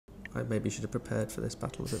I maybe should have prepared for this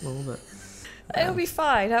battle a bit more, but... It'll be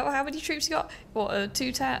fine. How many troops you got? What,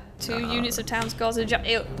 two units of towns guards and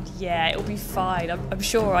yeah, it'll be fine. I'm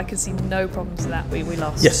sure I can see no problems with that. We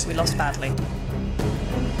lost. Yes. We lost badly.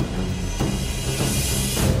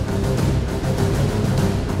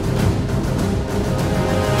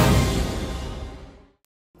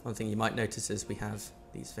 One thing you might notice is we have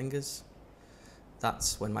these fingers.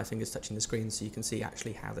 That's when my finger's touching the screen, so you can see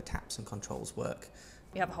actually how the taps and controls work.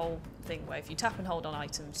 We have a whole thing where if you tap and hold on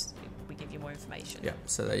items, we give you more information. Yeah,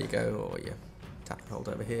 so there you go, or you tap and hold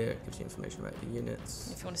over here, it gives you information about the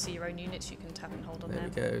units. If you want to see your own units, you can tap and hold on there.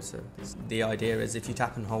 them. There we go, so the idea is if you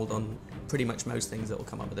tap and hold on pretty much most things, it will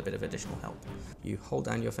come up with a bit of additional help. You hold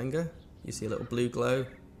down your finger, you see a little blue glow,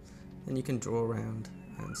 and you can draw around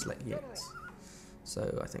and select units.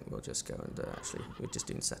 So I think we'll just go and actually, we're just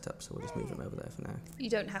doing setup, so we'll just move them over there for now.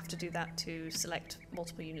 You don't have to do that to select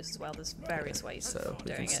multiple units as well. There's various ways so of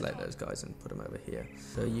doing it. So we can select those guys and put them over here.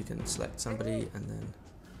 So you can select somebody and then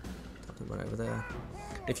tap them right over there.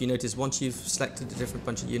 If you notice, once you've selected a different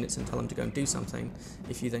bunch of units and tell them to go and do something,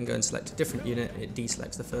 if you then go and select a different unit, it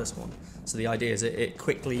deselects the first one. So the idea is it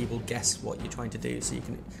quickly will guess what you're trying to do. So you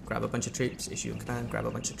can grab a bunch of troops, issue a command, grab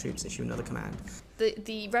a bunch of troops, issue another command.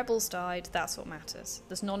 The rebels died, that's what matters.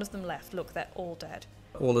 There's none of them left. Look, they're all dead.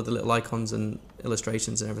 All of the little icons and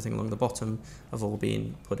illustrations and everything along the bottom have all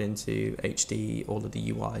been put into HD. All of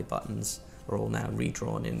the UI buttons are all now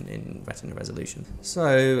redrawn in Retina resolution.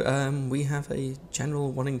 So we have a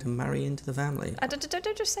general wanting to marry into the family.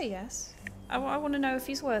 Don't just say yes. I want to know if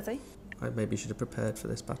he's worthy. I maybe should have prepared for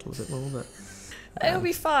this battle a bit more, but... It'll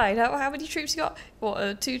be fine. How many troops you got?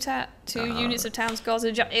 What, two units of towns guards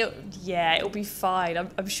and yeah, it'll be fine.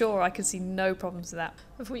 I'm sure I can see no problems with that.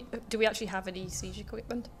 Do we actually have any siege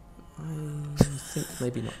equipment? I think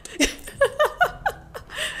maybe not.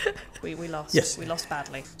 We lost. Yes. We lost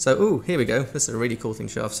badly. So, here we go. This is a really cool thing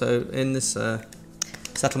to show off. So, in this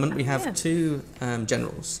settlement, we have two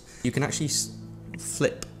generals. You can actually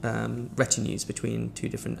flip retinues between two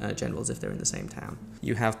different generals if they're in the same town.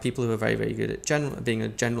 You have people who are very, very good at being a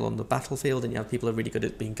general on the battlefield, and you have people who are really good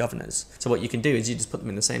at being governors. So what you can do is you just put them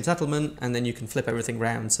in the same settlement, and then you can flip everything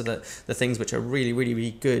round so that the things which are really, really,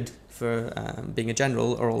 really good for being a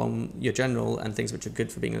general are all on your general, and things which are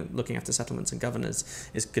good for looking after settlements and governors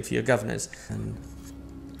is good for your governors. And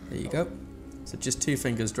there you go. So just two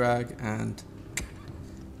fingers drag, and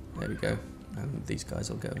there we go. And these guys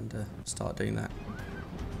will go and start doing that.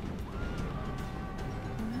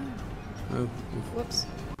 Oh, whoops.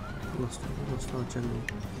 Lost our general.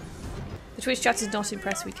 The Twitch chat is not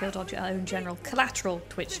impressed we killed our own general. Collateral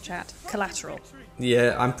Twitch chat. Collateral.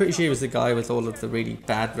 Yeah, I'm pretty sure he was the guy with all of the really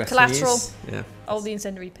bad retinues. Collateral. Yeah. All the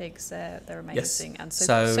incendiary pigs, they're amazing, yes. and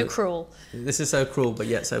so cruel. This is so cruel, but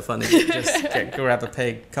yet so funny. Just grab a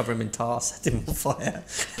pig, cover him in tar, set him on fire.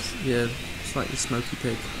 Yeah, slightly smoky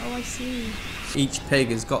pig. Oh, I see. Each pig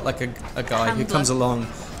has got like a guy who comes along,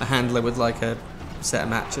 a handler with like a set of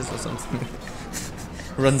matches or something.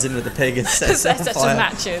 Runs in with the pig and sets it on fire. Set of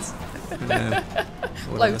matches. Yeah.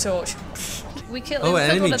 Blowtorch. We killed. Oh,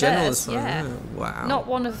 an enemy general as well. Yeah. Oh, wow.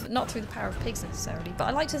 Not through the power of pigs necessarily, but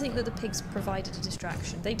I like to think that the pigs provided a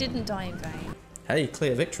distraction. They didn't die in vain. Hey,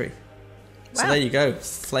 clear victory. Wow. So there you go.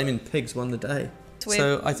 Flaming pigs won the day.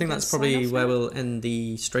 So I think that's probably where we'll end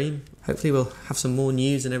the stream. Hopefully we'll have some more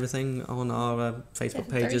news and everything on our Facebook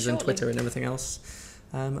pages and Twitter and everything else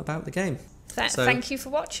about the game. Thank you for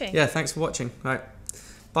watching. Yeah, thanks for watching. Right.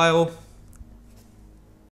 Bye all.